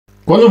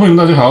观众朋友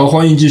们，大家好，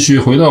欢迎继续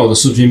回到我的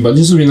视频。本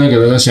期视频呢，给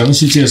大家详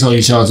细介绍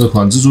一下这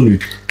款蜘蛛女。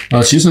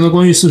其实呢，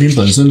关于视频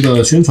本身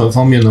的宣传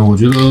方面呢，我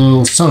觉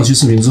得上期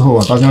视频之后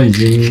啊，大家已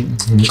经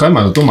该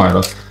买的都买了。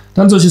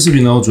但这期视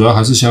频呢，我主要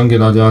还是想给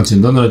大家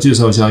简单的介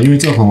绍一下，因为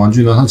这款玩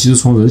具呢，它其实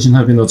从人形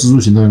态变到蜘蛛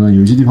形态呢，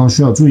有一些地方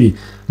需要注意。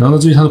然后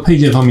呢，至于它的配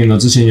件方面呢，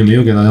之前也没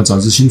有给大家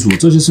展示清楚。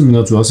这期视频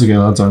呢，主要是给大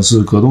家展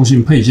示可动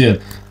性配件，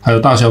还有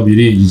大小比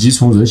例，以及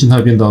从人形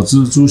态变到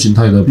蜘蛛形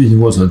态的变形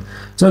过程。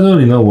在这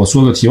里呢，我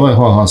说个题外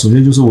话哈，首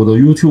先就是我的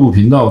YouTube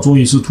频道终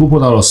于是突破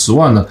到了10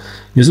万了，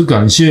也是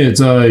感谢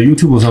在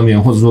YouTube 上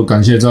面，或者说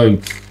感谢在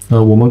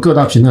我们各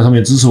大平台上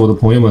面支持我的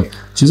朋友们。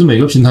其实每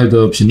个平台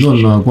的评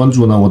论呢、关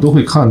注呢，我都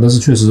会看，但是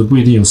确实不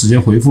一定有时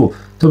间回复。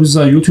特别是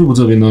在 YouTube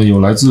这边呢，有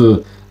来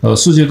自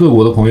世界各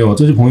国的朋友，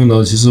这些朋友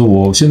呢，其实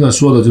我现在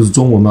说的就是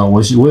中文嘛。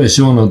我也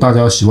希望呢，大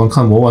家喜欢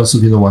看魔玩视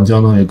频的玩家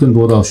呢，也更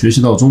多的学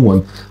习到中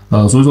文。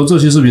所以说这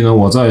期视频呢，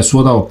我在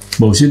说到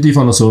某些地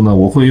方的时候呢，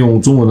我会用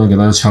中文呢给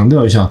大家强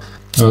调一下。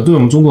对我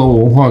们中国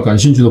文化感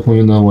兴趣的朋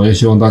友呢，我也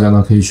希望大家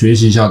呢可以学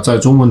习一下，在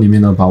中文里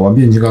面呢，把玩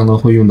变金刚呢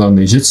会用到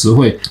哪些词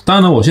汇。当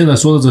然呢，我现在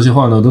说的这些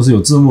话呢都是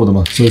有字幕的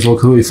嘛，所以说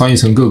可以翻译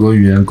成各国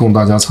语言供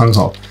大家参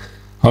考。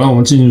好了，我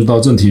们进入到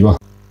正题吧。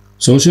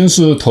首先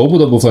是头部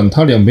的部分，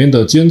它两边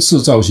的尖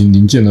刺造型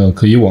零件呢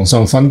可以往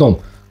上翻动。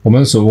我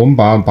们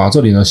把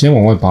这里呢先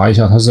往外拔一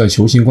下，它是在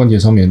球形关节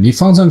上面。你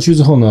放上去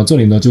之后呢，这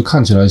里呢就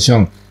看起来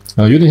像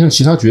有点像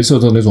其他角色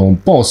的那种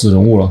BOSS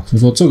人物了。所以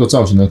说这个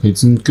造型呢可以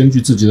根据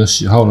自己的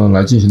喜好呢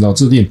来进行到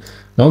制定。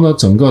然后呢，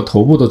整个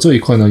头部的这一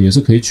块呢也是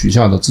可以取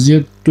下的，直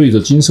接对着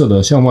金色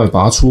的向外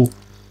拔出。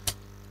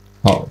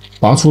好，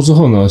拔出之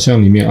后呢，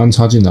向里面安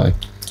插进来，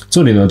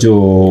这里呢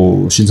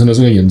就形成了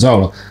这个眼罩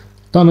了。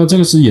当然，这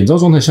个是眼罩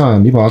状态下，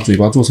你把嘴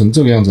巴做成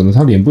这个样子呢，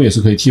它脸部也是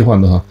可以替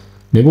换的哈。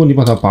脸部你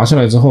把它拔下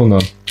来之后呢，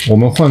我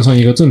们换上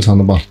一个正常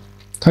的吧。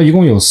它一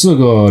共有4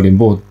个脸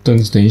部，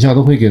等一下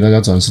都会给大家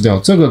展示掉。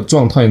这个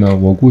状态呢，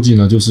我估计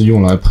呢就是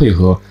用来配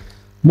合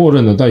默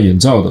认的戴眼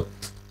罩的。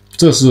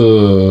这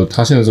是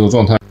它现在这个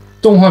状态。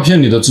动画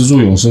片里的蜘蛛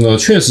勇士呢，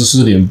确实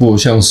是脸部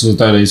像是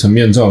戴了一层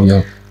面罩一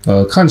样。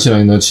看起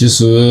来呢其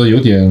实有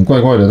点怪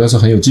怪的，但是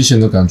很有机器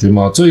人的感觉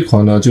嘛。这一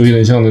款呢就有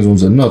点像那种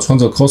人呢穿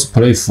着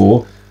cosplay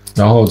服，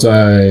然后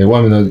在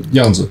外面的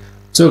样子。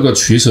这个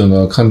取舍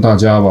呢看大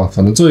家吧，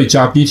反正这一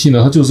家 BT 呢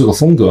它就是这个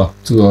风格，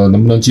这个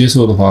能不能接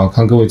受的话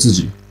看各位自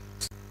己。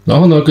然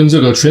后呢跟这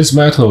个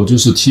Transmetal 就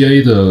是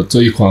TA 的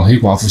这一款黑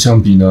寡妇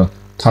相比呢，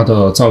它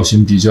的造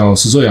型比较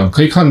是这样。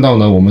可以看到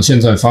呢，我们现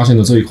在发现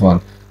的这一款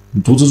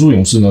毒蜘蛛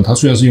勇士呢，它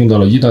虽然是用到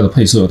了1代的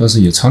配色，但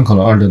是也参考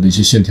了2代的一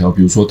些线条，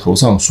比如说头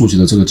上竖起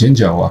的这个尖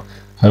角啊，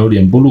还有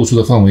脸部露出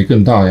的范围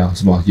更大呀，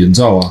是吧？眼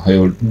罩啊，还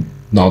有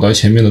脑袋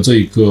前面的这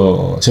一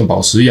个像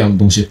宝石一样的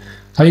东西，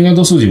它应该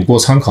都是有过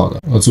参考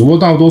的。只不过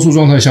大多数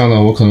状态下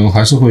呢，我可能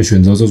还是会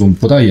选择这种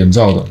不戴眼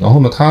罩的。然后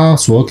呢，它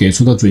所给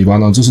出的嘴巴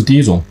呢，这是第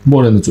一种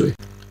默认的嘴，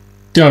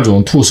第二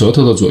种吐舌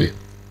头的嘴，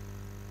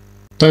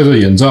戴着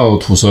眼罩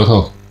吐舌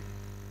头，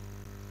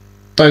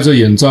戴着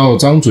眼罩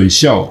张嘴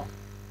笑。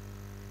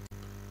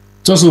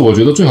这是我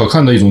觉得最好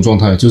看的一种状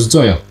态，就是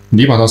这样，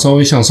你把它稍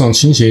微向上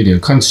倾斜一点，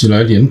看起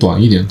来脸短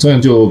一点，这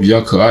样就比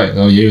较可爱，然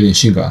后也有点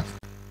性感。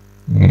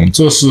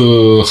这是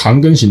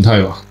韩庚形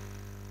态吧。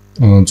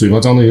嘴巴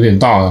张得有点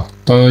大啊，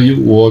当然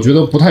我觉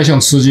得不太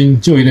像吃惊，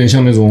就有点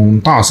像那种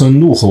大声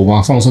怒吼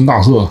吧，放声大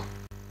喝。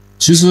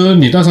其实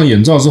你戴上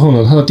眼罩之后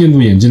呢，它的电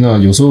镀眼睛呢，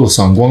有时候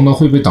闪光呢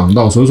会被挡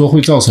到，所以说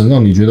会造成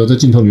让你觉得在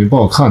镜头里面不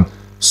好看。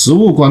实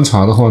物观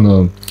察的话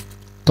呢，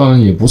当然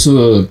也不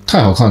是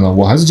太好看了，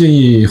我还是建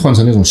议换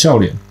成那种笑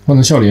脸，换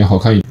成笑脸好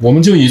看一点。我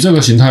们就以这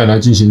个形态来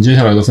进行接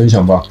下来的分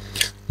享吧。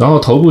然后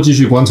头部继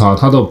续观察，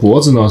它的脖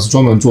子呢是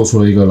专门做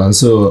出了一个蓝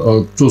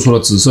色，做出了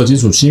紫色金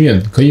属漆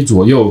面，可以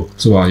左右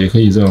是吧？也可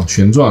以这样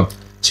旋转、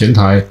前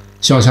抬、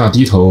向下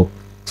低头。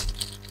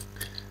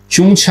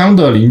胸腔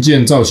的零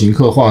件造型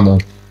刻画呢，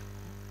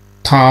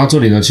它这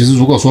里呢其实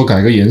如果说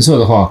改个颜色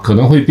的话，可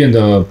能会变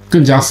得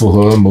更加符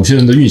合某些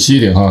人的预期一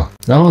点哈。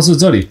然后是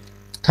这里，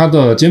它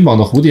的肩膀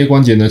的蝴蝶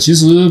关节呢，其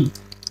实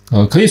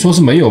可以说是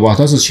没有吧，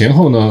但是前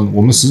后呢，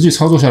我们实际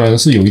操作下来呢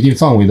是有一定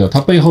范围的。它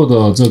背后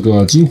的这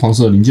个金黄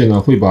色零件呢，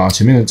会把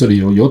前面的这里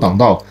有挡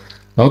到，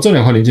然后这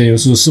2块零件又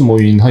是世膜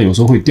云，它有时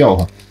候会掉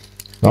哈。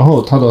然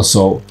后它的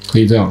手可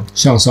以这样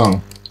向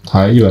上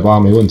抬180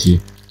没问题。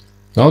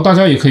然后大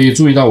家也可以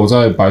注意到，我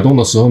在摆动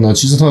的时候呢，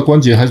其实它的关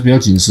节还是比较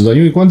紧实的，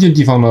因为关键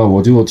地方呢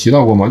我就提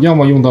到过嘛，要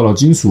么用到了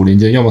金属零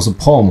件，要么是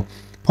POM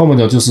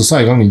呢就是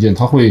晒钢零件，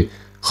它会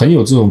很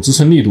有这种支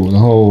撑力度，然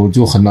后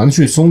就很难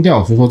去松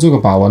掉，所以说这个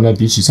把玩呢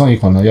比起上一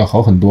款呢要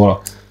好很多了。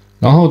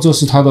然后这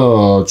是它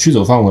的曲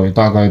走范围，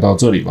大概到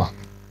这里吧。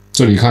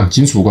这里看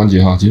金属关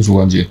节哈，金属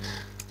关节。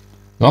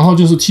然后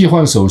就是替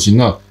换手型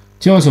了。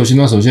替换手型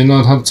呢，首先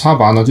呢它的插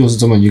拔呢就是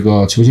这么一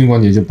个球形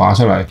关节就拔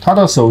下来。它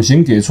的手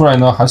型给出来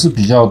呢还是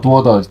比较多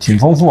的，挺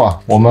丰富啊。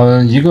我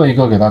们一个一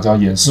个给大家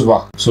演示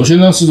吧。首先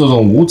呢是这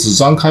种五指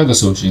张开的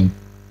手型。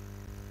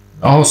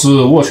然后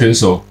是握拳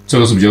手，这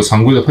个是比较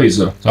常规的配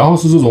置了。然后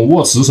是这种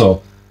握持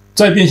手，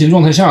在变形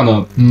状态下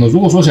呢，如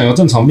果说想要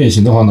正常变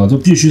形的话呢，就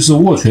必须是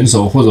握拳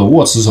手或者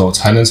握持手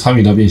才能参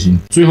与到变形。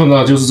最后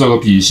呢，就是这个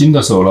比心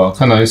的手了，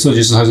看来设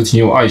计师还是挺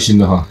有爱心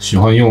的哈，喜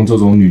欢用这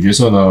种女角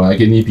色呢来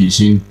给你比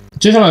心。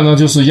接下来呢，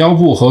就是腰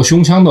部和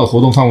胸腔的活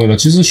动范围了。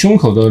其实胸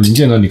口的零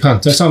件呢，你看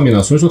在上面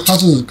呢，所以说它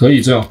是可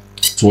以这样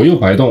左右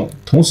摆动，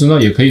同时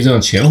呢也可以这样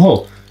前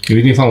后有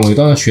一定范围。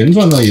当然旋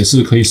转呢也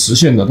是可以实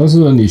现的，但是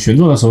呢你旋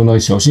转的时候呢，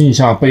小心一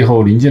下背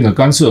后零件的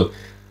干涉。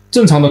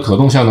正常的可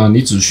动下呢，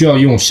你只需要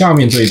用下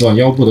面这一段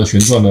腰部的旋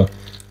转呢，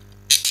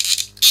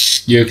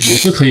也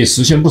是可以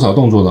实现不少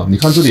动作的。你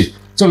看这里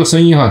这个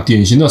声音哈，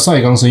典型的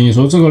赛钢声音，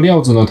所以这个料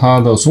子呢，它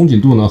的松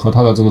紧度呢和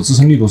它的这个支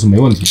撑力度是没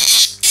问题，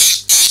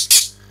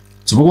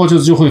只不过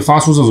就会发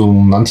出这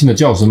种难听的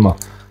叫声嘛。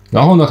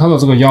然后呢，它的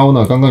这个腰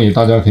呢，刚刚也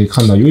大家可以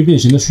看到，由于变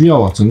形的需要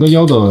啊，整个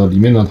腰的里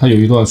面呢，它有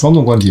一段双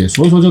动关节，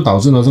所以说就导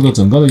致呢，这个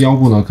整个的腰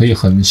部呢可以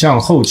很向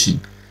后倾。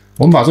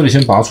我们把这里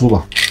先拔出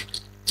吧。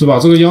是吧？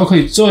这个腰可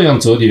以这样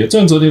折叠，这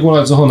样折叠过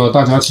来之后呢，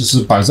大家其实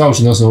摆造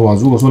型的时候啊，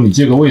如果说你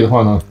借个位的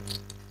话呢，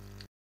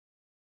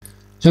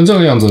像这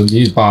个样子，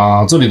你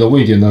把这里的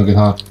位点呢给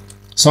它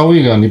稍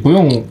微你不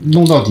用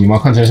弄到底嘛，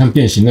看起来像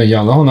变形的一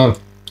样。然后呢，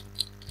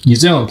你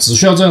这样只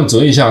需要这样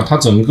折一下，它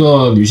整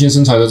个女性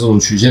身材的这种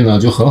曲线呢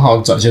就很好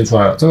展现出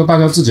来了。这个大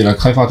家自己来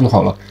开发就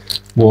好了。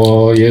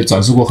我也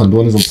展示过很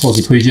多那种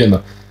pose 推荐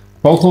的。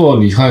包括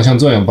你看像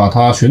这样，把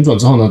它旋转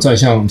之后呢，再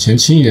向前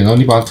倾一点，然后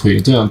你把腿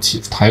这样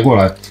抬过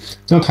来，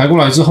这样抬过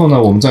来之后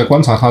呢，我们在观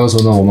察它的时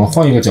候呢，我们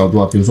换一个角度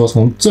啊，比如说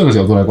从这个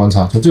角度来观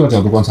察，从这个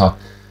角度观察，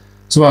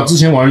是吧？之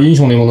前玩英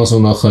雄联盟的时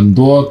候呢，很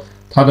多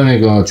它的那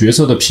个角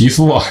色的皮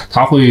肤啊，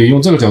它会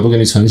用这个角度给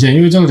你呈现，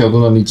因为这个角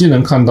度呢，你既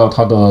能看到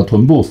它的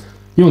臀部，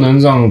又能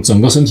让整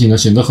个身体呢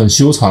显得很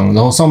修长，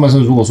然后上半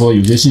身如果说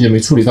有些细节没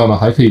处理到呢，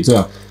还可以这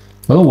样。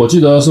反正我记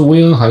得是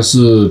薇恩还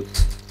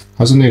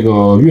是那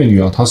个越女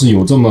啊，她是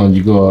有这么一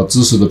个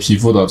姿势的皮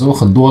肤的，这个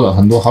很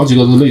多好几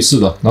个是类似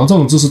的。然后这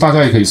种姿势大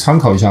家也可以参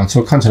考一下，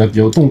就看起来比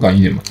较动感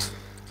一点嘛。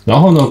然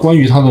后呢，关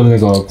于它的那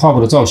个胯部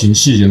的造型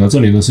细节呢，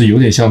这里呢是有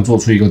点像做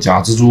出一个假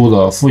蜘蛛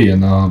的复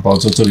眼啊，包括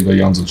这里的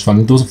样子，反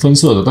正都是分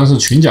色的。但是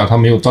裙甲它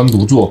没有单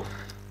独做，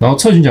然后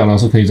侧裙甲呢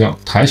是可以这样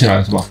抬起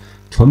来，是吧？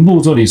臀部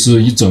这里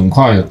是一整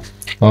块的。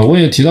我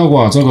也提到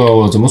过啊，这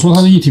个怎么说它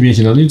是一体变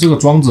形的？因为这个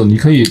装置你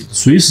可以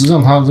随时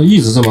让它一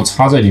直这么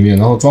插在里面，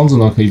然后装置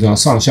呢可以这样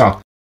上下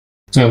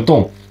这样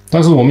动。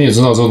但是我们也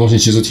知道这个东西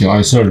其实挺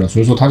碍事儿的，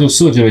所以说它就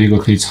设计了一个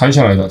可以拆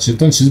下来的。其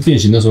实变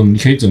形的时候，你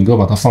可以整个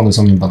把它放在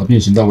上面，把它变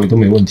形到位都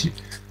没问题。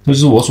这就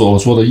是我所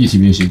说的一体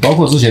变形，包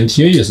括之前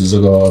贴也是这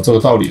个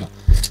道理啊。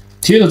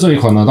贴的这一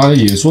款呢，大家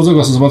也说这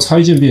个是什么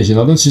拆件变形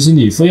的，但其实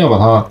你非要把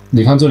它，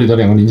你看这里的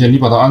两个零件，你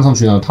把它安上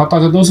去呢，大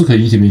家都是可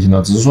以一体变形的，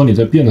只是说你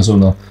在变的时候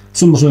呢，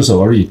顺不顺手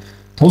而已。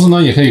同时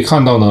呢，也可以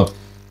看到呢，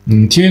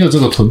贴的这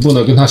个臀部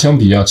呢，跟它相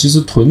比啊，其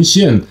实臀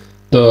线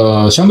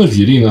的相对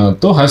比例呢，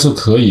都还是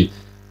可以。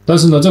但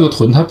是呢，这个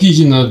臀它毕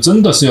竟呢，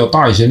真的是要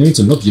大一些，因为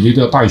整个比例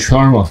都要大一圈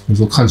嘛，所以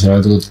说看起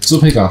来这个支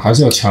配感还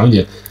是要强一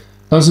点。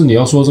但是你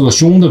要说这个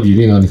胸的比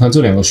例呢，你看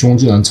这两个胸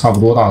竟然差不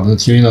多大，但是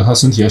TV 呢它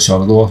身体要小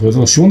得多，所以这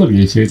个胸的比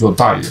例 TV 做的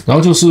大一点。然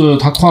后就是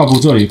它胯部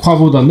这里，胯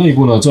部的内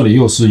部呢，这里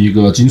又是一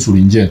个金属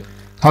零件，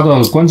它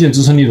的关键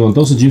支撑力度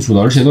都是金属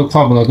的，而且这个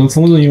胯部呢跟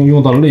锋刃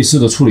用到了类似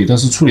的处理，但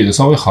是处理的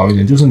稍微好一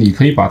点，就是你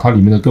可以把它里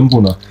面的根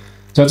部呢，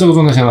在这个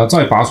状态下呢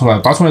再拔出来，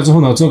拔出来之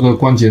后呢，这个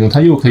关节呢它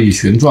又可以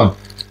旋转。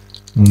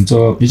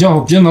这比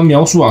较难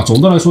描述啊。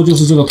总的来说就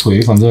是这个腿，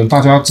反正大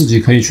家自己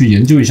可以去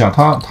研究一下。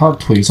它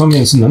腿上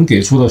面是能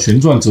给出的旋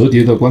转折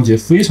叠的关节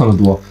非常的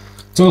多。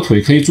这个腿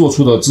可以做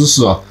出的姿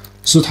势啊，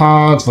是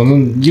它反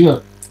正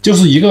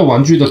一个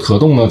玩具的可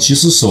动呢。其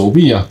实手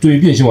臂啊，对于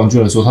变形玩具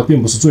来说，它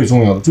并不是最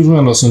重要的。最重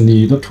要的是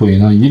你的腿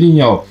呢一定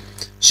要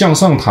向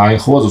上抬，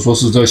或者说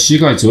是在膝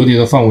盖折叠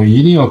的范围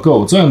一定要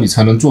够，这样你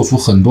才能做出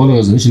很多那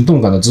个人形动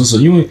感的姿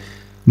势。因为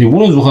你无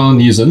论如何，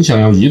你人想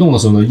要移动的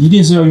时候呢，一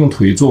定是要用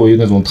腿作为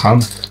那种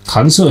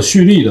弹射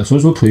蓄力的，所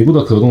以说腿部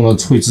的可动呢，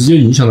会直接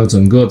影响了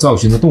整个造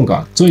型的动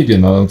感。这一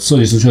点呢，设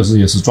计师确实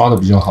也是抓的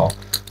比较好，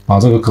把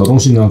这个可动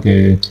性呢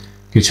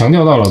给强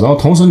调到了。然后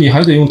同时你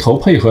还得用头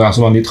配合啊，是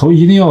吧？你头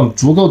一定要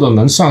足够的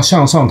能向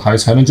上抬，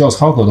才能叫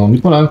超可动。你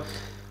不然，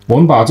我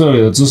们把这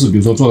里的姿势，比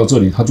如说做到这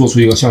里，它做出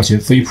一个向前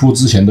飞扑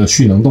之前的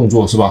蓄能动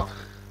作，是吧？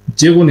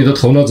结果你的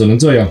头呢只能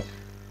这样。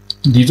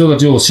你这个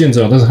就限制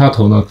了，但是它的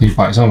头呢可以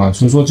摆上来，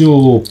所以说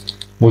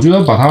我觉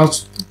得把它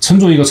称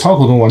作一个超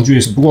可动玩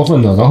具是不过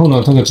分的。然后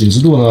呢，这个紧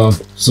实度呢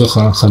是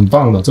很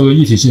棒的，这个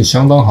一体性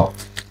相当好。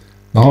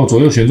然后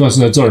左右旋转是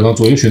在这儿，然后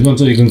左右旋转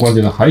这一根关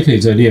节呢还可以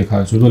再裂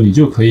开，所以说你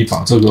就可以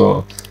把这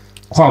个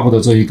胯部的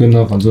这一根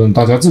呢，反正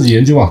大家自己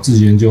研究啊，自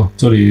己研究。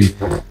这里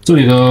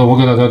的我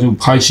给大家就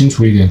拍清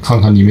楚一点，看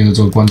看里面的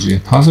这个关节，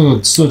它这个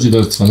设计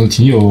的反正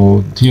挺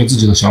有自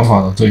己的想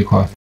法的这一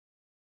块。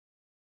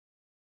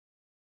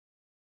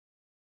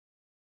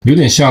有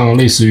点像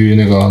类似于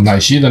那个奶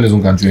昔的那种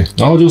感觉。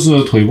然后就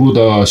是腿部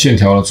的线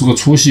条了，这个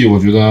粗细我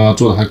觉得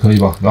做的还可以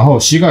吧。然后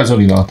膝盖这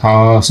里呢，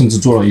它甚至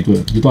做了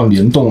一段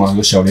联动啊，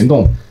有小联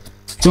动，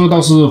这个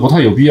倒是不太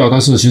有必要。但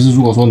是其实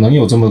如果说能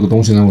有这么个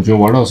东西呢，我觉得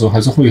玩到的时候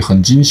还是会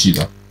很惊喜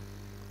的。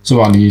是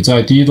吧？你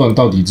在第一段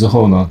到底之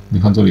后呢，你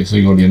看这里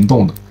是一个联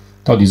动的，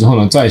到底之后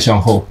呢，再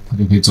向后，它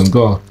就可以整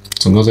个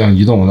这样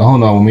移动。然后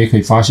呢，我们也可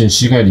以发现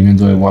膝盖里面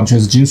这完全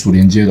是金属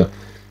连接的。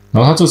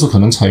然后它这次可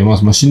能采用了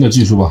什么新的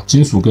技术吧，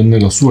金属跟那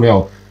个塑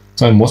料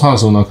在摩擦的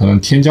时候呢，可能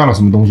添加了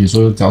什么东西，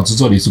所以导致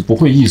这里是不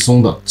会易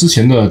松的。之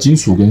前的金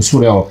属跟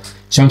塑料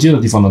相接的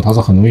地方呢，它是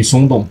很容易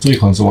松动，这一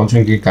款是完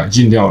全给改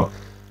进掉了。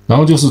然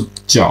后就是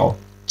脚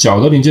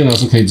的零件呢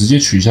是可以直接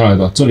取下来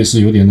的，这里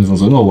是有点那种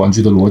人偶玩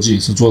具的逻辑，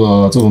是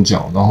做的这种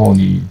脚，然后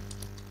你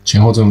前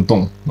后这样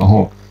动，然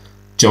后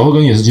脚后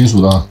跟也是金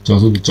属的，脚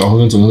后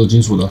跟整个是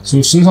金属的，所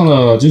以身上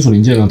的金属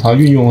零件呢，它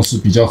运用是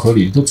比较合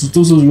理，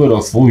都是为了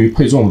服务于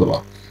配重的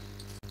吧。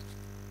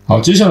好，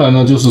接下来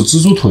呢就是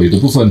蜘蛛腿的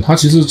部分，它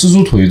其实蜘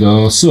蛛腿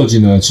的设计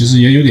呢，其实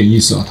也有点意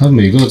思啊，它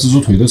每个蜘蛛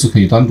腿都是可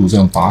以单独这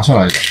样拔下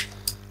来的，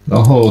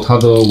然后它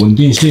的稳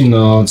定性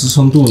呢、支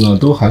撑度呢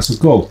都还是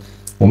够。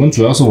我们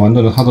主要是玩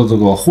的呢，它的这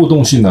个互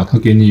动性呢，它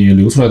给你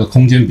留出来的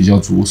空间比较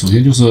足。首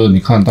先就是你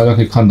看，大家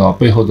可以看到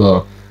背后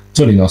的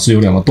这里呢是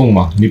有2个洞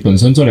嘛，你本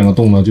身这2个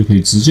洞呢就可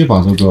以直接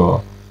把这个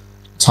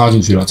插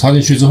进去了。插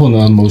进去之后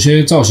呢，某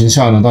些造型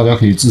下呢，大家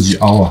可以自己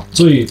凹啊。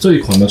这一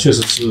款呢确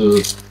实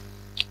是。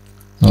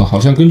好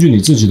像根据你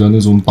自己的那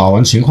种把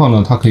玩情况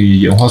呢，它可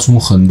以演化出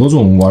很多这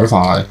种玩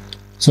法来，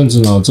甚至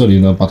呢，这里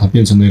呢把它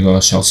变成那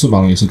个小翅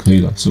膀也是可以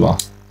的，是吧？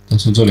但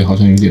是这里好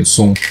像有点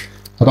松，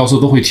它到时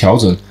候都会调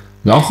整。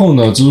然后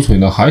呢，蜘蛛腿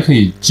呢还可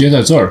以接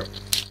在这儿，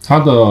它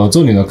的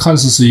这里呢看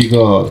似是一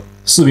个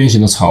4边形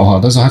的槽哈，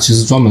但是它其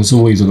实专门是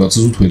为这个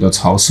蜘蛛腿的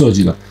槽设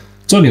计的。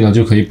这里呢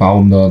就可以把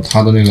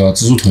它的那个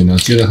蜘蛛腿呢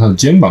接在它的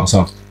肩膀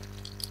上，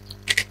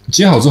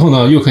接好之后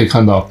呢，又可以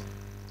看到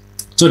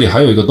这里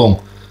还有一个洞。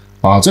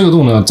把这个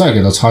洞呢再给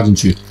它插进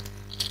去，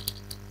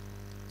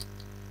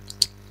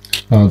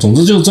总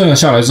之就是这样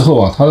下来之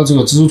后啊，它的这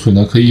个蜘蛛腿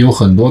呢可以有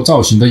很多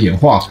造型的演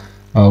化。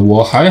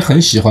我还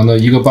很喜欢的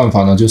一个办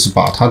法呢，就是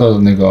把它的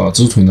那个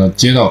蜘蛛腿呢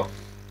接到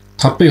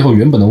它背后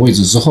原本的位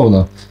置之后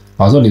呢，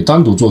把这里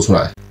单独做出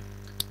来。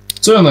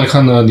这样来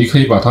看呢，你可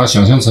以把它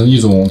想象成一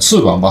种翅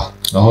膀吧，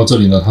然后这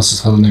里呢它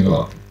是它的那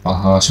个，把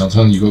它想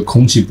象一个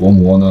空气薄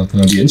膜呢，跟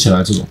它连起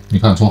来这种。你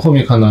看从后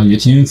面看呢也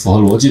挺符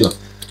合逻辑的。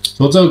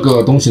说这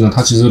个东西呢，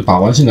它其实把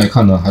玩性来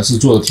看呢，还是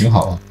做的挺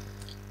好啊。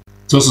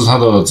这是它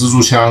的蜘蛛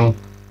枪，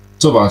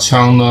这把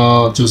枪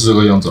呢就是这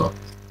个样子了。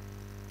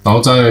然后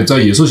在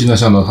野兽形态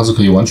下呢，它是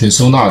可以完全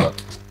收纳的。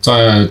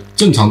在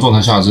正常状态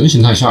下，人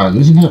形态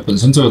本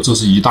身这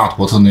是一大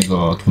坨的那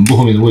个臀部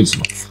后面的位置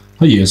嘛，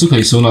它也是可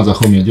以收纳在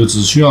后面，就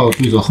只需要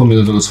对着后面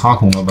的这个插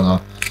孔呢，把它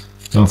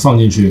这样放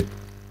进去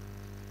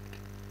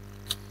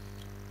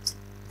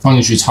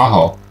插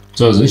好。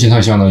这人形态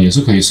下呢也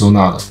是可以收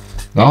纳的。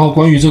然后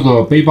关于这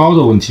个背包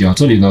的问题啊，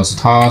这里呢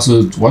它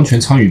是完全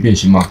参与变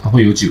形嘛，它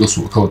会有几个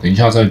锁扣，等一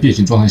下在变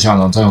形状态下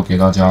呢，再要给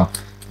大家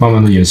慢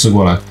慢的演示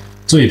过来。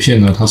这一片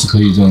呢，它是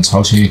可以这样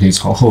朝前也可以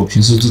朝后，平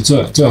时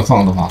这样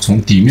放的话，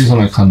从底面上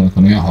来看呢，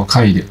可能要好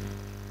看一点。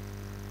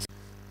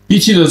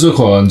BT 的这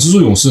款蜘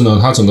蛛勇士呢，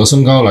它整个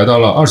身高来到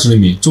了20厘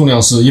米，重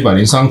量是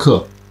103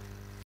克。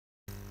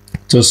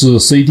这是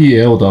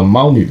CDL 的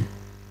猫女，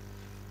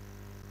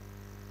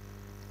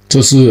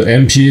这是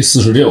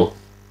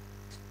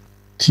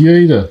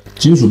MP46。TA 的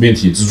金属变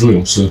体蜘蛛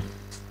勇士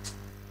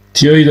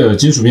 ，TA 的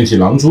金属变体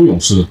狼蛛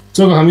勇士，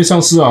这个还没上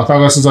市啊，大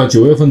概是在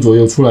9月份左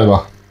右出来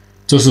吧。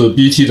这是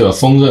BT 的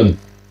锋刃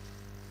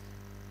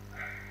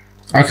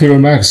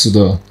 ，Acromax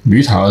的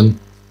吕塔恩，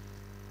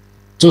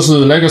这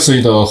是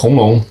Legacy 的红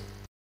龙，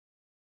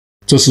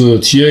这是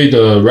TA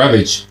的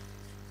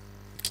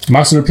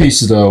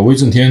Ravage，Masterpiece 的威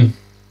震天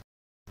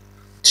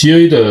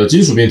 ，TA 的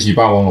金属变体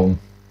霸王龙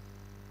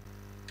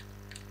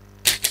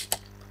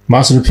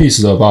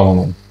 ，Masterpiece 的霸王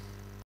龙。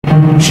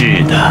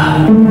是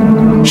的，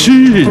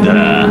是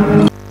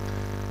的。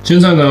现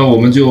在呢，我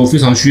们就非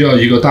常需要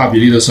一个大比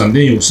例的闪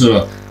电勇士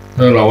了。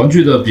老玩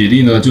具的比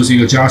例呢，就是一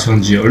个加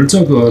强级，而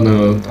这个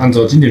呢，按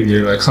照经典比例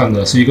来看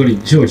呢，是一个领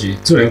袖级。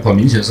这2款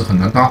明显是很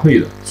难搭配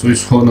的，所以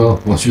说呢，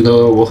我觉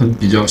得我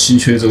比较稀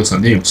缺这个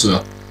闪电勇士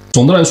啊。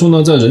总的来说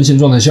呢，在人形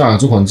状态下，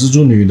这款蜘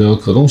蛛女的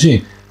可动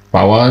性、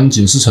把玩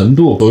紧实程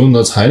度、所用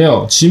的材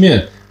料、漆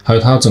面，还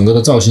有它整个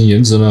的造型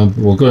颜值呢，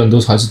我个人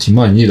都还是挺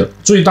满意的。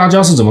至于大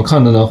家是怎么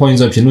看的呢？欢迎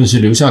在评论区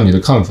留下你的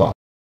看法。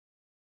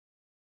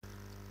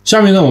下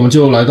面呢，我们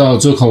就来到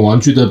这款玩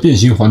具的变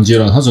形环节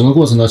了。它整个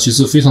过程呢，其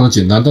实非常的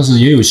简单，但是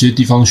也有些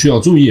地方需要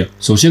注意。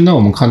首先呢，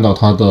我们看到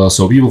它的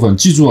手臂部分，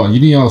记住啊，一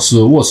定要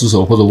是握持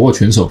手或者握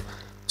拳手。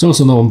这个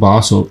时候呢，我们把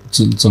手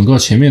整个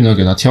前面呢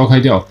给它挑开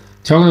掉。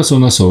挑开的时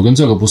候呢，手跟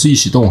这个不是一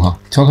起动哈。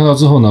挑开了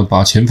之后呢，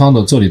把前方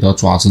的这里的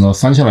爪子呢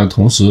翻下来的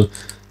同时，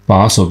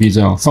把手臂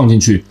这样放进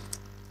去。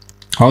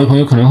好的朋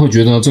友可能会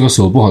觉得这个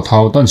手不好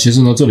掏，但其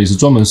实呢，这里是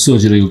专门设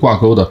计了一个挂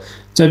钩的。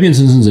在变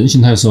成人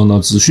形态的时候呢，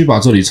只需把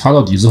这里插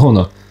到底之后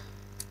呢，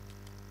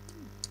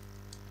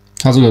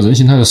它这个人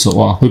形态的手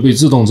啊会被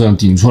自动这样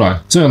顶出来，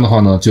这样的话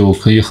呢就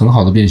可以很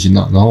好的变形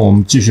了。然后我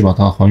们继续把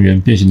它还原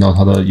变形到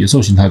它的野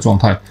兽形态状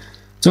态。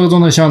这个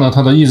状态下呢，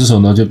它的一只手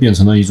呢就变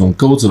成了一种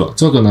钩子了。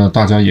这个呢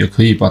大家也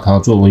可以把它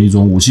作为一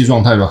种武器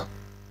状态吧。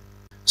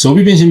手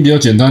臂变形比较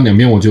简单，两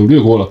边我就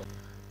略过了。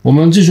我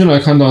们继续来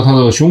看到它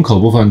的胸口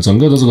部分，整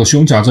个的这个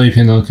胸甲这一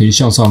片呢，可以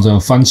向上这样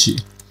翻起，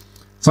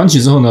翻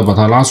起之后呢，把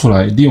它拉出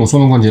来，利用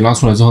双动关节拉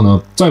出来之后呢，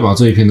再把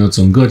这一片呢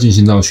整个进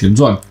行到旋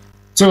转。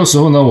这个时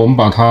候呢，我们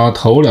把它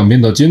头两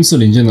边的尖刺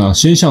零件呢，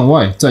先向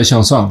外，再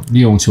向上，利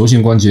用球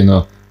形关节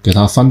呢，给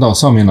它翻到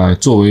上面来，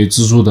作为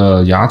蜘蛛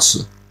的牙齿。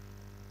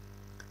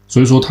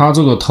所以说它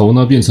这个头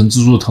呢变成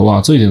蜘蛛的头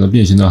啊，这一点的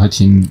变形呢还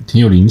挺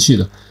有灵气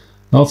的。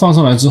然后放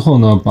上来之后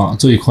呢，把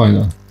这一块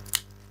呢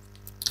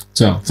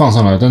这样放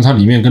上来，但它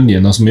里面跟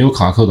脸呢是没有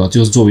卡扣的，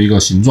就是作为一个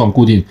形状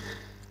固定。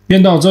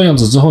变到这样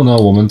子之后呢，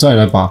我们再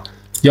来把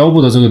腰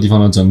部的这个地方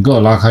呢整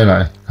个拉开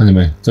来，看见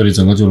没？这里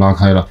整个就拉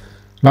开了。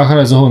拉开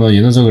来之后呢，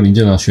沿着这个零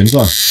件呢旋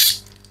转，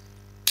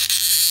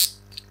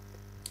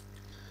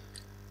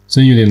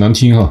声音有点难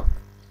听哈。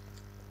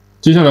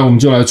接下来我们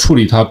就来处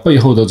理它背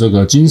后的这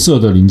个金色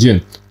的零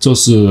件，这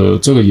是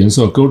这个颜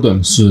色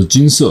golden 是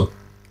金色，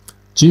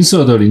金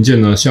色的零件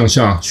呢向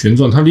下旋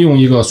转，它利用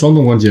一个双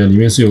动关节，里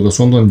面是有个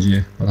双断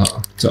节，把它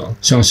这样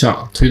向下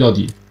推到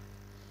底。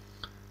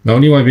然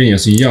后另外一边也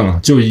是一样啊，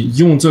就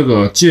用这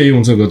个借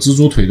用这个蜘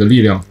蛛腿的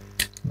力量，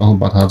然后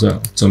把它这样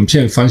整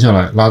片翻下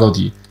来拉到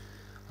底。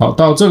好，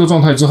到这个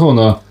状态之后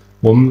呢，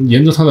我们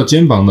沿着它的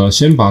肩膀呢，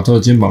先把这个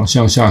肩膀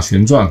向下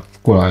旋转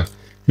过来，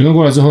旋转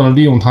过来之后呢，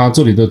利用它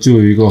这里的就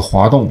有一个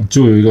滑动，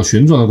就有一个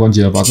旋转的关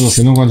节，把这个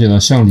旋转关节呢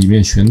向里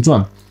面旋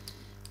转，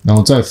然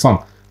后再放，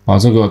把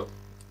这个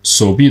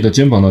手臂的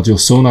肩膀呢就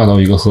收纳到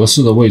一个合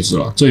适的位置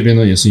了。这边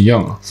呢也是一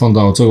样啊，放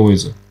到这个位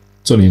置，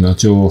这里呢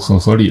就很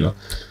合理了。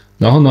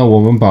然后呢，我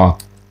们把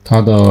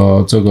它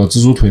的这个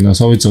蜘蛛腿呢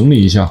稍微整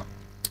理一下。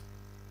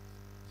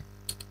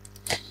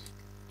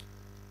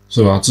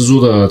是吧？蜘蛛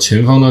的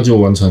前方呢就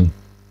完成。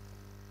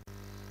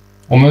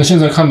我们现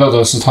在看到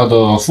的是它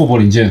的腹部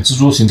零件，蜘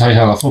蛛形态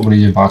下的腹部零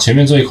件，把前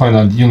面这一块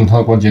呢利用它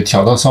的关节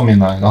挑到上面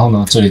来，然后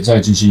呢这里再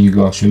进行一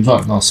个旋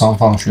转，到上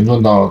方旋转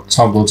到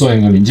差不多这样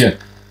一个零件，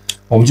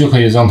我们就可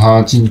以让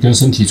它跟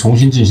身体重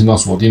新进行到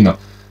锁定了。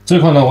这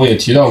块呢我也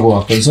提到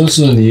过，本身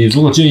是你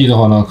如果介意的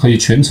话呢，可以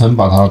全程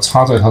把它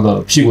插在它的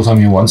屁股上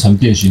面完成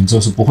变形，这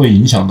是不会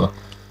影响的，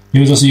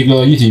因为这是一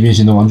个一体变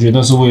形的玩具，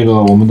但是为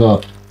了我们的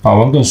把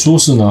玩更舒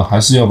适呢，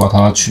还是要把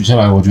它取下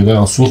来，我觉得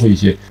要舒服一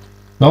些。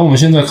然后我们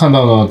现在看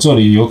到呢，这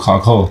里有卡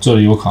扣，这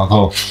里有卡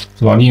扣，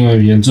是吧？另外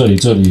一边这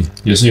里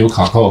也是有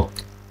卡扣，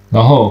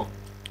然后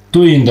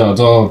对应的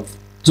到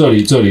这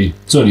里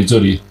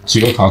几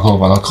个卡扣，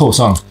把它扣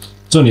上，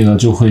这里呢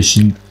就会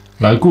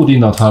来固定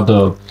到它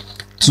的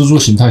蜘蛛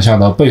形态下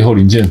的背后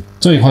零件。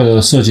这一块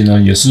的设计呢，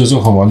也是这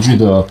款玩具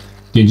的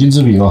点睛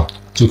之笔了，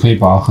就可以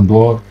把很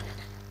多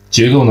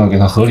结构呢给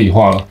它合理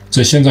化了。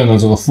这现在呢，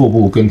这个腹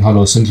部跟它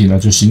的身体呢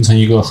就形成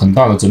一个很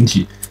大的整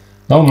体。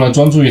然后我们来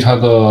专注于它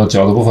的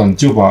脚的部分，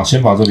就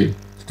先把这里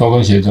高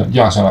跟鞋这样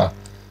压下来，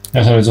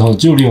压下来之后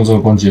就利用这个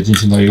关节进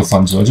行到一个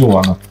反折就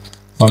完了。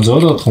反折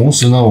的同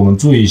时呢，我们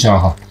注意一下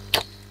哈，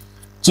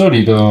这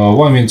里的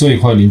外面这一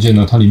块零件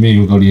呢，它里面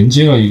有个连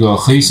接了一个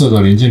黑色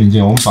的连接零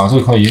件，我们把这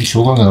块沿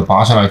球管给它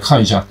拔下来看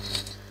一下。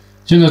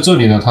现在这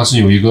里呢，它是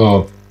有一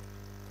个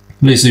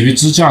类似于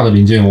支架的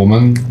零件，我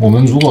们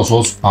如果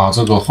说把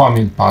这个画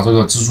面把这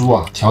个蜘蛛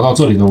啊调到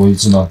这里的位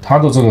置呢，它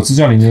的这个支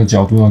架零件的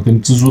角度呢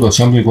跟蜘蛛的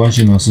相对关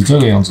系呢是这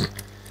个样子。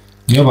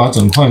你要把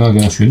整块呢给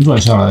它旋转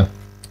下来，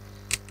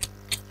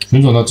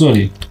旋转到这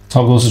里，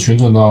差不多是旋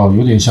转到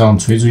有点像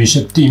垂直于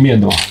地面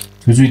的吧，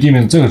垂直于地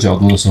面这个角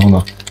度的时候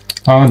呢，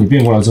你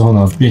变过来之后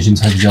呢，变形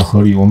才比较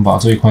合理。我们把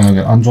这一块呢给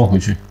安装回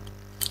去。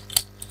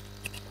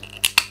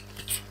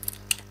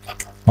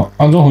好，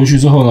安装回去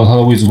之后呢，它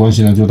的位置关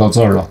系呢就到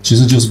这儿了，其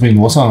实就是被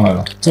挪上来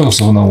了。这个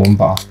时候呢，我们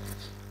把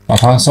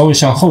它稍微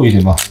向后一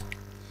点吧，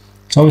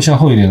稍微向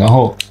后一点，然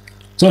后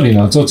这里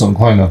呢，这整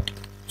块呢，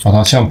把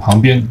它向旁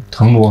边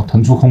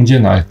腾出空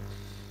间来，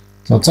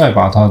然后再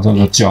把它这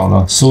个角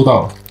呢收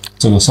到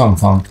这个上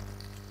方。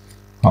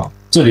好，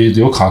这里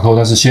有卡扣，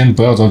但是先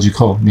不要着急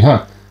扣。你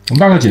看，我们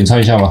大概检查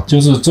一下吧，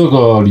就是这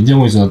个零件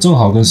位置呢，正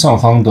好跟上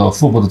方的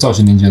腹部的造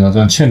型零件呢这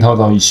样嵌套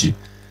到一起。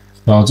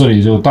然后这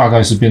里就大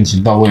概是变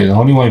形到位，然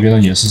后另外一边呢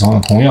也是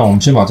同样，我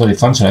们先把这里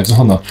翻起来之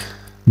后呢，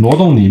挪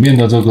动里面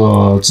的这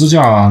个支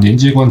架连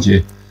接关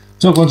节，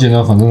这个关节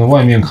呢，反正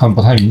外面看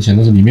不太明显，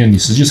但是里面你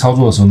实际操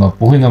作的时候呢，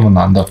不会那么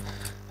难的。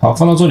好，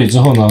放到这里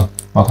之后呢，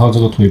把它这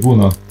个腿部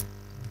呢，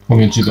后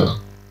面记得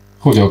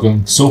后脚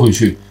跟收回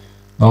去，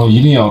然后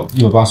一定要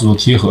180度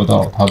贴合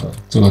到它的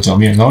这个脚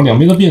面，然后两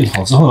边都变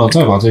好之后呢，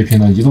再把这一片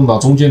呢移动到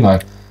中间来。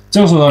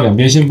这个时候呢，两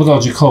边先不着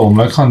急扣，我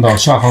们来看到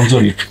下方这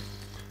里。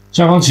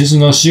下方其实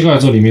呢，膝盖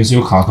这里面是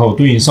有卡扣，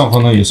对应上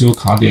方呢也是有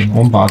卡点。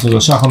我们把这个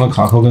下方的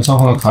卡扣跟上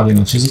方的卡点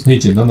呢，其实可以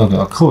简单的给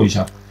它扣一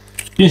下。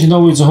变形到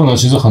位之后呢，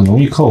其实很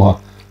容易扣哈。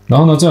然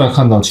后呢，再来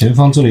看到前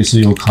方这里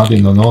是有卡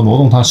点的，然后挪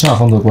动它下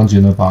方的关节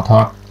呢，把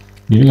它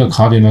里面的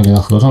卡点呢给它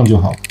合上就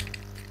好。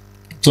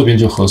这边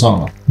就合上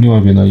了，另外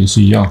一边呢也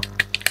是一样。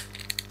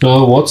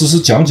我只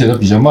是讲解的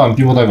比较慢，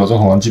并不代表这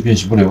款玩具变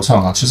形不流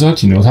畅啊，其实还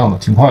挺流畅的，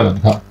挺快的。你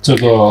看这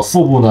个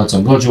腹部呢，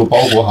整个就包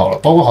裹好了。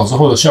包裹好之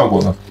后的效果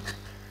呢？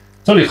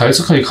这里还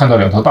是可以看到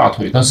两条大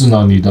腿，但是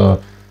呢，你的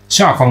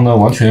下方呢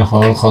完全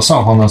和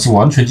上方呢是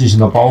完全进行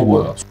了包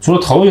裹的。除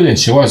了头有点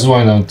奇怪之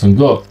外呢，整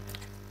个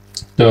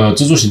的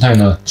蜘蛛形态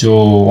呢就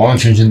完完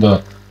全全的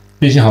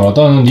变形好了。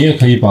当然，你也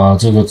可以把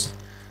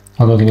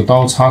它的这个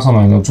刀插上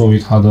来呢，作为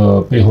它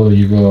的背后的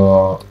一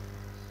个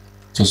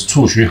就是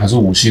触须还是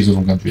武器这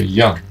种感觉一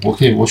样。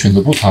我选择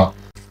不插。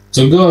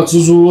整个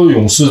蜘蛛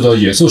勇士的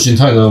野兽形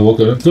态呢，我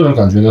个人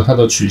感觉呢，它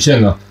的曲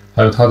线呢，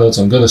还有它的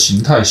整个的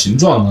形态形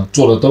状呢，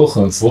做的都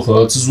很符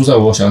合蜘蛛在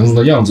我想象中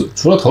的样子。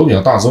除了头比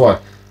较大之外，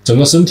整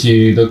个身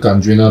体的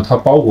感觉呢，它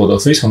包裹的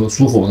非常的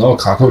舒服，然后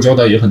卡扣胶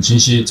带也很清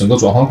晰，整个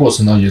转换过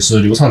程呢也是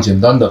流畅简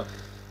单的，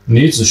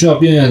你只需要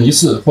变一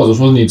次，或者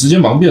说你直接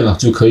盲变了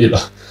就可以了，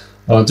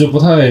就不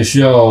太需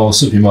要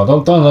视频嘛。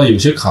当然有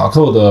些卡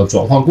扣的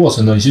转换过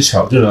程的一些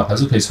巧劲呢，还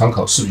是可以参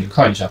考视频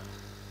看一下。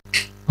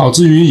好，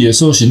至于野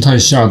兽形态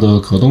下的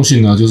可动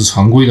性呢，就是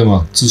常规的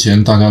嘛。之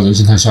前大家人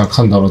形态下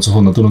看到了之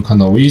后呢，都能看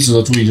到。唯一值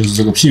得注意就是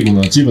这个屁股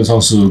呢，基本上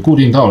是固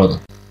定到了的。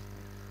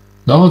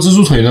然后蜘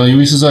蛛腿呢，由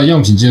于是在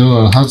样品阶段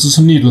呢，它的支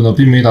撑力度呢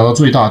并没达到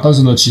最大，但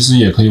是呢，其实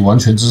也可以完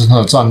全支撑它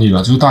的站立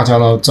了。就是大家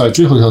呢在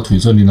最后一条腿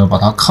这里呢，把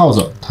它靠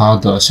着它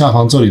的下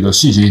方这里的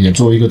细节一点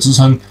作为一个支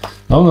撑，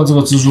然后呢，这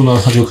个蜘蛛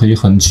呢它就可以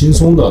很轻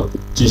松的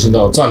进行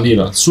到站立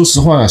了。说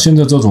实话呀，现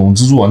在这种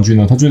蜘蛛玩具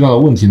呢，它最大的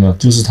问题呢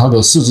就是它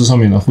的四肢上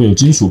面呢会有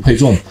金属配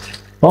重，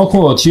包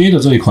括 TA 的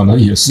这一款呢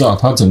也是啊，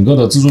它整个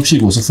的蜘蛛屁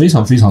股是非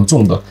常非常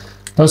重的，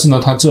但是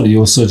呢，它这里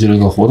又设计了一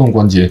个活动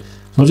关节。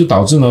所以就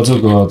导致呢，这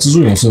个蜘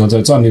蛛勇士呢，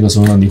在站立的时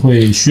候呢，你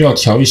会需要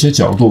调一些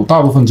角度，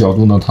大部分角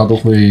度呢，它都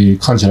会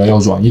看起来要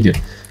软一点。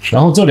然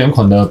后这两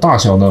款的大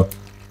小呢，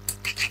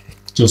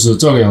就是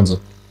这个样子。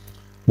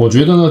我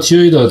觉得呢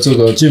 ，TA 的这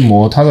个建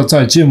模，它的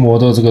在建模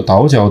的这个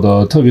倒角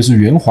的，特别是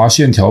圆滑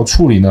线条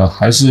处理呢，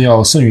还是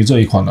要胜于这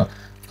一款的。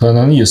可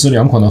能也是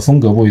两款的风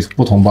格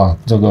不同吧。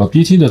这个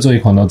BT 的这一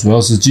款呢，主要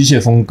是机械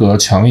风格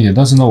强一点，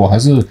但是呢，我还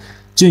是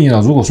建议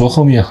呢，如果说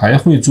后面还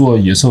会做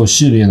野兽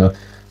系列呢。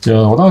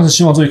我当然是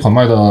希望这一款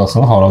卖的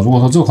很好了。如果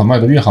说这款卖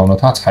的越好呢，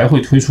它才会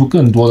推出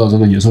更多的这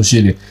个野兽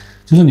系列。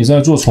就是你在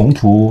做重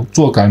涂、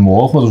做改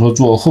模，或者说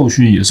做后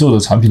续野兽的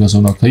产品的时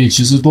候呢，可以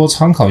其实多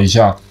参考一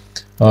下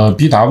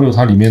BW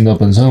它里面的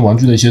本身玩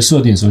具的一些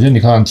设定。首先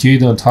你看 TA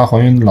的它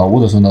还原老物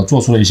的时候呢，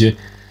做出了一些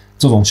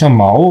这种像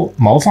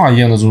毛发一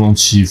样的这种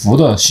起伏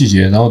的细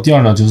节。然后第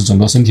二呢，就是整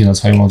个身体呢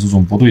采用了这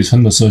种不对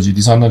称的设计。第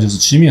三呢，就是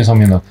漆面上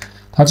面呢，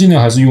它尽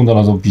量还是用到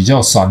了这种比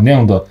较闪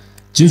亮的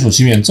金属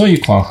漆面，这一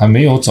款还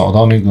没有找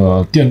到那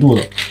个电镀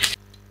的。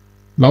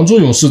狼蛛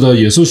勇士的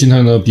野兽形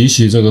态呢，比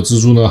起这个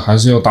蜘蛛呢，还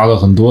是要大了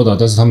很多的，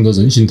但是它们的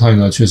人形态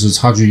呢，确实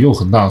差距又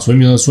很大。所以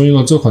呢，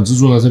这款蜘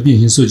蛛呢，在变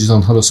形设计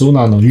上，它的收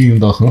纳呢运用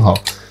得很好。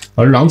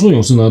而狼蛛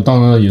勇士呢，当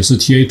然也是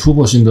TA 突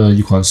破性的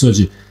一款设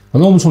计。反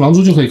正我们从狼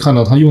蛛就可以看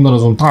到，它用到了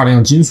这种大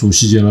量金属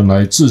细节呢，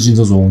来致敬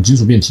这种金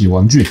属变体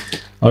玩具。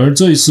而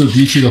这一次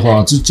BT 的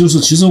话，就是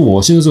其实我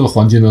现在这个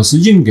环节呢，是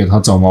硬给它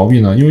找毛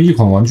病了，因为一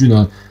款玩具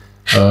呢。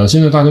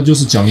现在大家就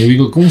是讲究一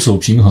个攻守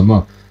平衡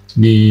嘛，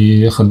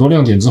你很多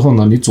亮点之后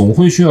呢，你总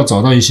会需要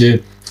找到一些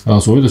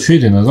所谓的缺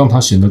点呢，让它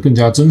显得更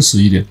加真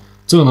实一点。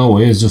这个呢，我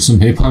也就是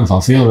没办法，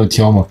非要来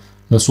挑嘛。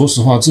那说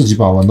实话，自己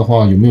把玩的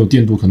话，有没有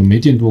电镀，可能没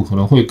电镀，可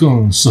能会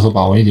更适合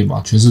把玩一点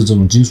吧，全是这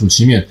种金属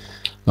漆面。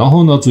然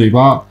后呢，嘴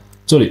巴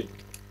这里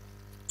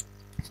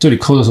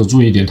抠的时候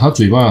注意一点，它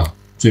嘴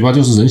巴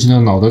就是人形的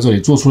脑袋这里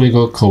做出了一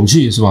个口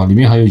器是吧？里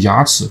面还有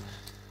牙齿，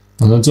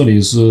反正这里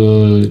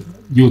是。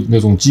又那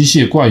种机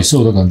械怪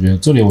兽的感觉，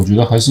这里我觉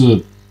得还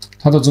是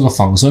它的这个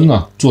仿生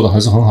呢做的还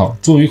是很好。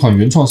作为一款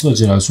原创设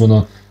计来说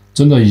呢，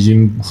真的已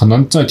经很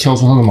难再挑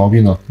出它的毛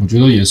病了。我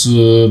觉得也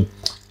是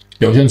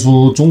表现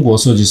出中国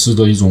设计师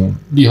的一种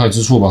厉害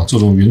之处吧。这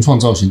种原创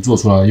造型做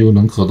出来又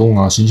能可动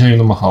啊，形象又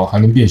那么好，还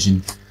能变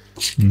形，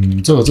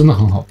这个真的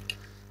很好。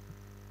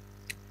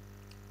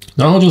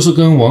然后就是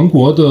跟王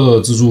国的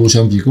蜘蛛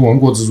相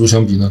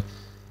比，呢。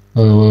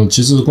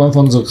其实官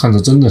方这看着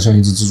真的像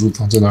一只蜘蛛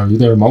躺在那儿，有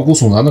点毛骨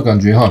悚然的感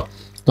觉哈。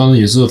当然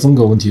也是风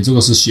格问题，这个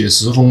是写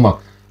实风嘛。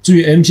至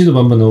于 MP 的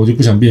版本呢，我就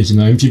不想变形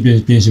了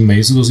 ，MP 变形每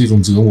一次都是一种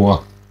折磨啊。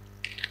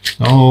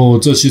然后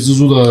这期蜘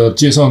蛛的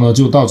介绍呢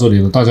就到这里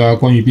了，大家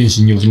关于变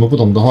形有什么不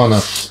懂的话呢，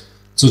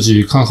自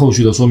己看后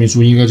续的说明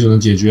书应该就能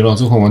解决了。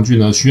这款玩具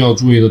呢需要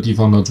注意的地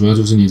方呢，主要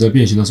就是你在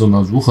变形的时候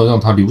呢，如何让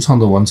它流畅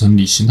的完成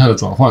你形态的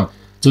转换。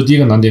这是第一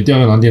个难点，第二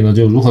个难点呢，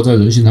就如何在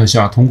人形态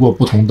下通过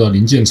不同的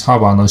零件插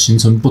拔呢，形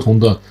成不同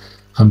的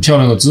很漂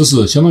亮的姿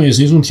势，相当于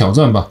是一种挑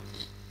战吧。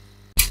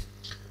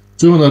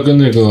最后呢，跟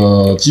那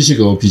个机器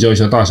狗比较一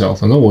下大小，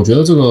反正我觉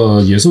得这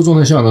个野兽状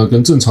态下呢，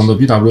跟正常的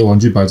BW 玩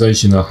具摆在一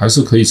起呢，还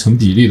是可以成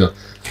比例的。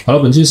好了，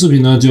本期视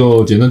频呢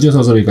就简单介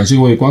绍这里，感谢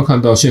各位观看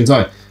到现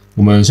在，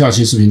我们下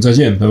期视频再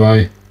见，拜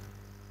拜。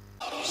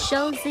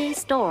Show Z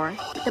Store,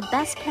 the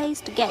best place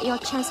to get your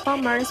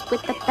Transformers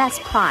with the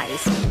best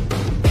price.